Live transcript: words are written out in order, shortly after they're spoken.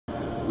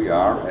we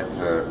are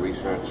at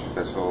research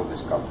vessel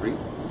Discovery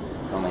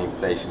on the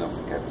invitation of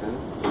the captain,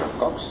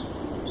 Cox.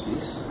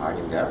 She's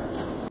hiding there.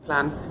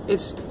 Plan.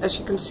 It's, as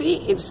you can see,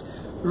 it's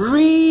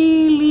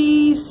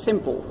really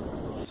simple.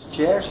 These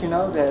chairs, you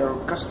know, they're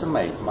custom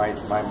made. My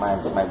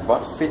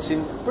butt fits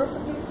in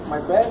perfectly. My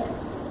bag.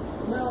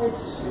 No,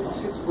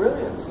 it's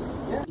brilliant.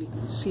 Yeah. You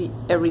see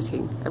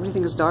everything.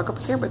 Everything is dark up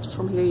here, but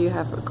from here you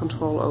have a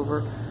control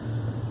over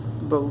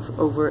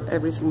over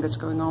everything that's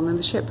going on in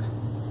the ship.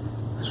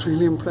 It's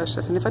really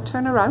impressive. And if I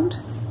turn around,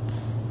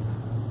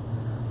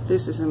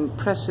 this is an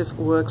impressive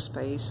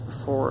workspace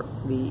for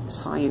the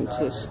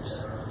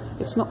scientists.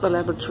 It's not the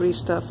laboratory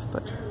stuff,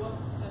 but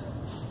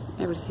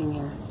everything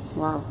here.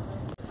 Wow.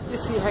 You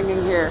see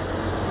hanging here,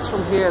 it's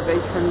from here they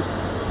can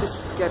just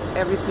get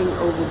everything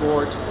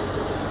overboard.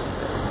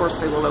 Of course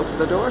they will open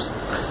the doors.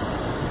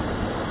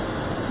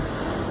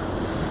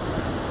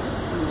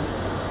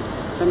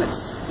 Then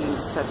it's being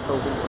set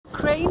overboard.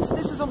 Cranes,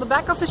 this is on the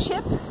back of the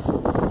ship.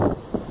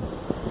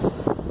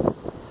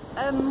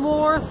 And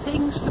more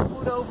things to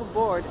put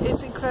overboard.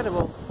 It's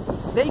incredible.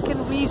 They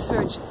can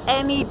research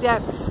any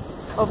depth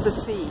of the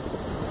sea,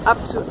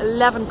 up to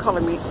 11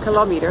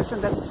 kilometers,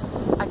 and that's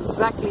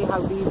exactly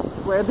how deep,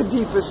 where the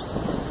deepest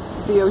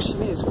the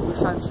ocean is, what we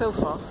found so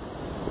far.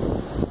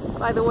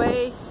 By the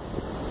way,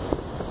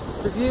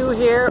 the view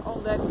here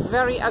on that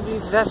very ugly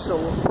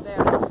vessel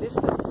there in the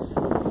distance,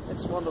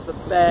 it's one of the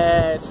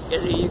bad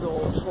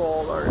illegal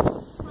trawlers.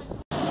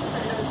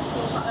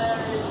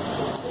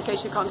 In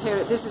case you can't hear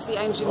it, this is the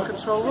engine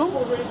control room,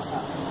 the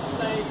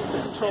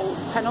control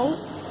panel,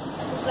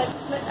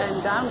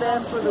 and down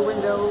there through the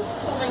window,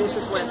 this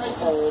is where it's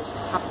all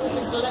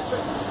happening.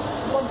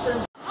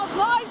 Of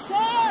noise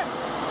here,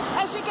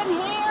 as you can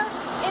hear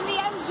in the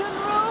engine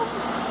room.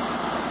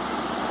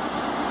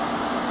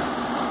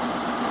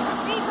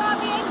 These are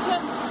the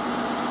engines,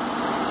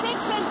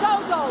 6 in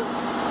total.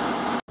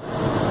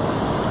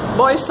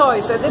 Boys'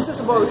 toys, and this is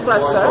a bow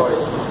thruster.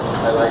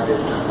 I like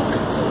this.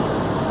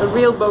 A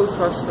real bow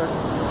thruster.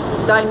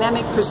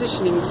 Dynamic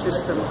positioning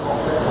system.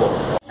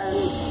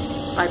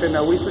 And I don't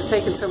know, we've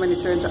taken so many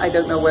turns, I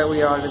don't know where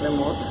we are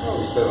anymore.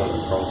 We're still on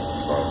the front.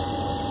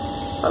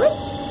 Sorry?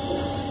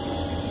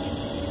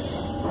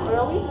 Where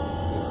are we?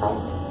 In front.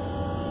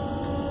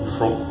 In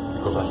front,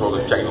 because I saw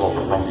the chain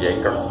locker from the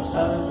anchor.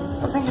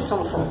 I think it's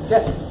on the front.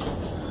 Yeah.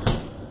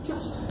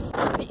 Just.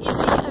 You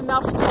see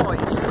enough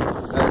toys?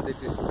 This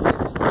is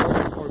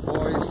toys for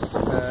boys,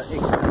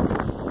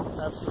 XL.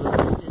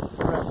 Absolutely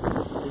impressive.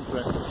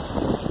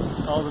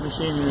 All the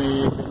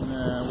machinery you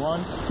can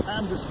want,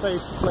 and the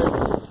space to play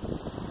with.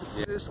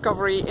 Yeah.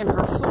 Discovery in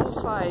her full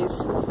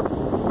size.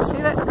 You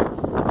see that?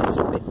 It's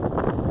a bit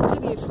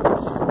pity for the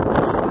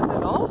sun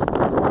and all,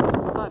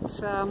 but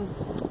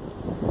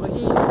well,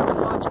 here you see the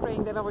large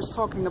crane that I was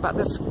talking about.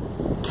 This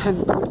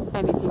can put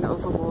anything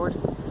overboard.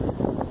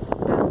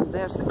 And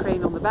there's the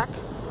crane on the back.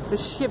 The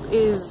ship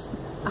is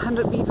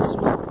 100 meters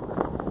long.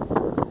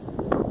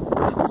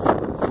 It's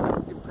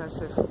so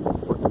impressive.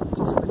 What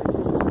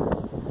possibilities is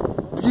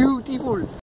that? Beautiful!